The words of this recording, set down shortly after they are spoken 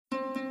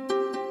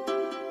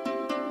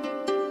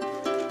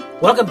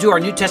Welcome to our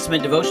New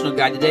Testament devotional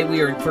guide. Today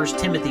we are in 1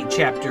 Timothy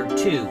chapter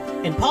 2.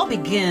 And Paul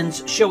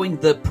begins showing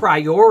the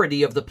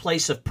priority of the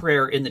place of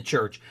prayer in the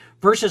church.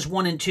 Verses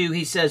 1 and 2,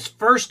 he says,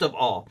 "First of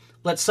all,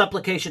 let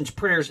supplications,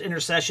 prayers,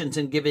 intercessions,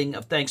 and giving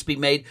of thanks be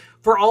made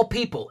for all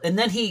people." And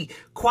then he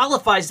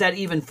qualifies that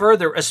even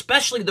further,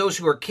 especially those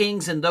who are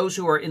kings and those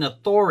who are in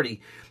authority.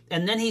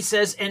 And then he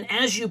says, "And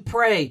as you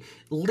pray,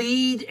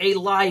 lead a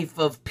life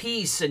of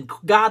peace and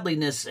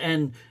godliness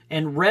and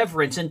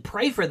reverence," and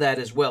pray for that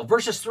as well.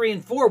 Verses 3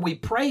 and 4, we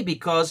pray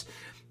because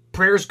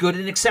prayer is good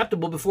and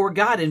acceptable before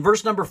God. In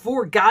verse number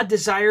 4, God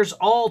desires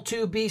all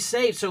to be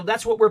saved. So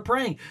that's what we're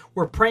praying.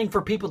 We're praying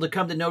for people to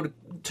come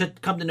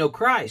to know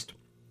Christ.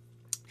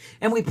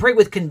 And we pray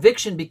with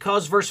conviction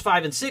because verse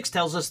 5 and 6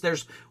 tells us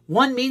there's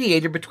one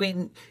mediator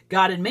between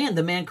God and man,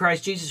 the man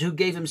Christ Jesus, who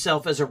gave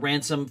himself as a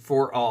ransom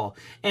for all.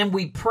 And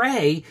we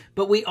pray,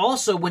 but we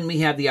also, when we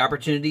have the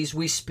opportunities,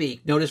 we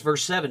speak. Notice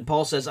verse 7,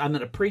 Paul says, "I'm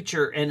a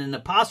preacher and an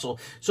apostle,"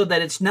 so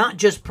that it's not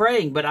just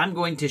praying, but I'm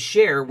going to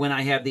share when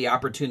I have the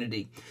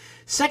opportunity.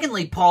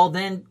 Secondly, Paul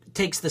then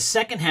takes the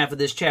second half of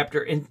this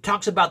chapter and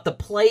talks about the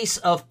place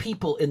of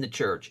people in the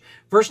church.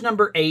 Verse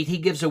number 8, he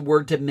gives a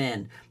word to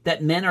men,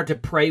 that men are to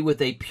pray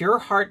with a pure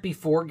heart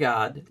before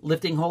God,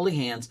 lifting holy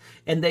hands,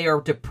 and they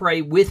are to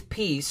pray with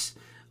peace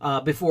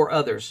before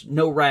others,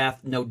 no wrath,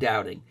 no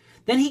doubting.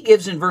 Then he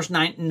gives in verse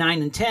 9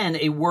 and 10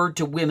 a word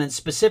to women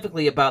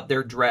specifically about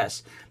their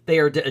dress. They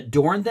are to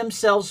adorn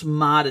themselves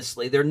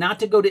modestly. They're not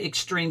to go to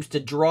extremes to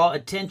draw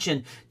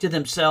attention to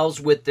themselves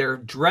with their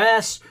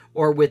dress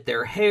or with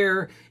their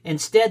hair.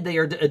 Instead, they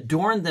are to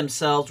adorn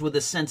themselves with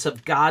a sense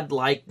of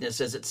God-likeness,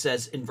 as it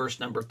says in verse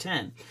number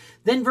 10.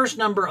 Then verse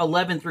number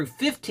 11 through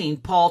 15,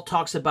 Paul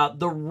talks about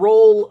the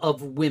role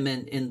of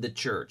women in the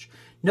church.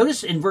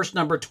 Notice in verse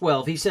number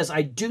 12, he says,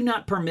 "I do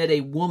not permit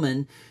a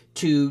woman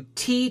to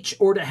teach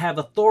or to have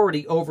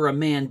authority over a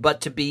man,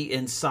 but to be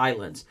in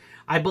silence."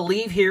 I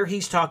believe here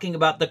he's talking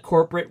about the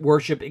corporate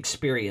worship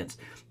experience,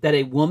 that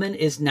a woman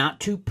is not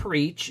to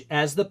preach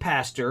as the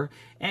pastor,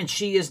 and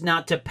she is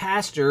not to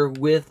pastor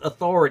with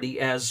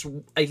authority as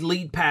a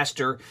lead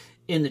pastor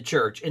in the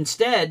church.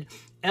 Instead,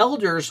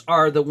 elders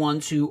are the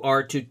ones who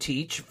are to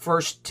teach.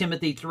 1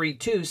 Timothy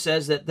 3:2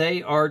 says that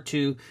they are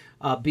to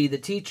be the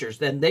teachers.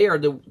 Then they are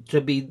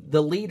to be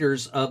the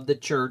leaders of the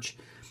church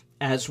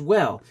as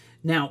well.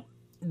 Now,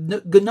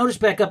 notice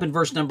back up in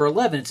verse number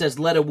 11, it says,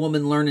 "Let a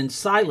woman learn in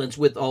silence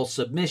with all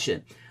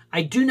submission."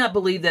 I do not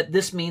believe that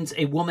this means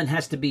a woman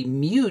has to be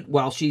mute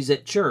while she's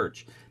at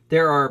church.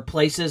 There are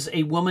places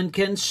a woman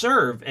can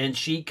serve, and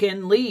she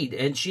can lead,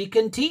 and she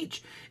can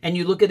teach. And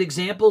you look at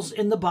examples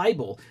in the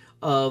Bible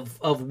of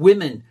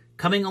women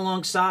coming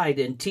alongside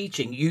and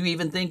teaching. You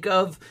even think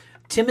of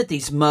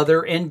Timothy's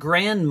mother and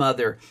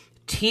grandmother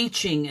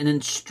teaching and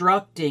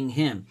instructing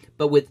him.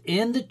 But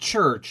within the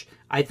church,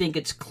 I think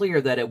it's clear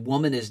that a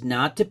woman is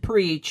not to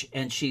preach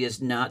and she is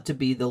not to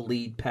be the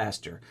lead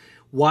pastor.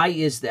 Why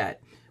is that?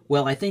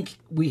 Well, I think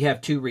we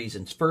have two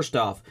reasons. First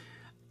off,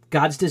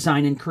 God's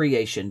design in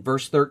creation.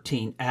 Verse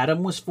 13,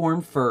 Adam was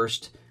formed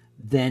first,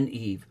 then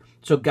Eve.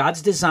 So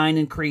God's design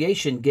in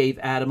creation gave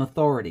Adam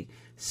authority.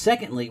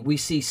 Secondly, we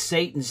see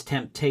Satan's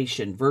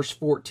temptation. Verse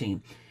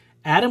 14,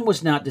 Adam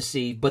was not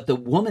deceived, but the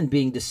woman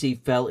being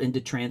deceived fell into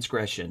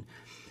transgression.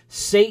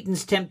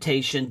 Satan's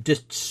temptation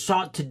just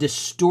sought to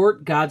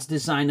distort God's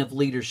design of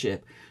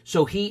leadership.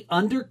 So he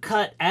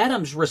undercut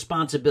Adam's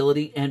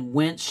responsibility and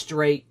went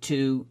straight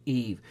to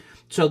Eve.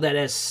 So that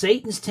as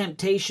Satan's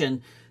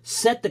temptation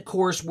set the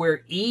course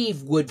where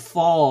Eve would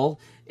fall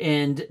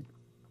and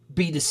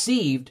be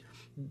deceived,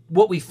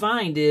 what we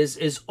find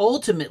is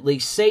ultimately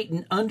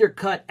Satan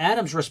undercut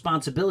Adam's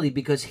responsibility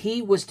because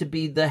he was to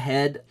be the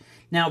head.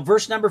 Now,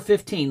 verse number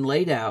 15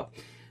 laid out,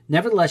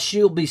 "Nevertheless,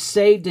 she will be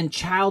saved in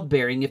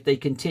childbearing if they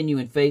continue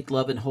in faith,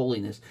 love, and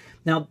holiness."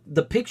 Now,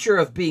 the picture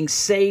of being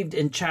saved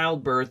in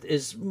childbirth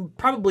is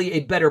probably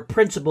a better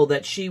principle,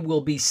 that she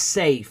will be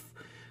safe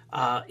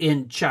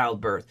in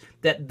childbirth.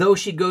 That though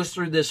she goes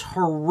through this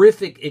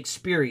horrific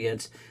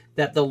experience,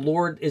 that the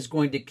Lord is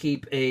going to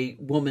keep a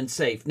woman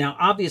safe. Now,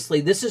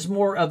 obviously, this is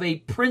more of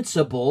a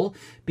principle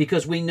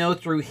because we know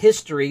through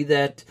history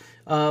that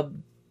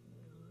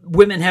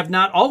women have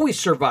not always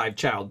survived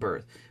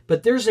childbirth.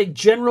 But there's a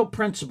general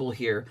principle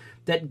here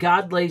that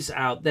God lays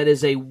out, that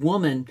as a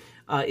woman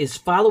is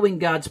following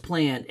God's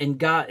plan and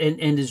God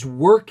and is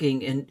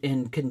working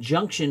in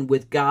conjunction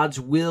with God's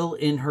will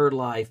in her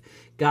life,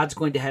 God's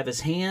going to have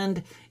his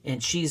hand,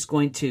 and she's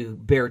going to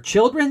bear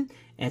children,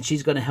 and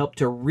she's going to help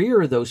to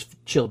rear those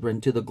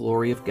children to the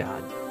glory of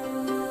God.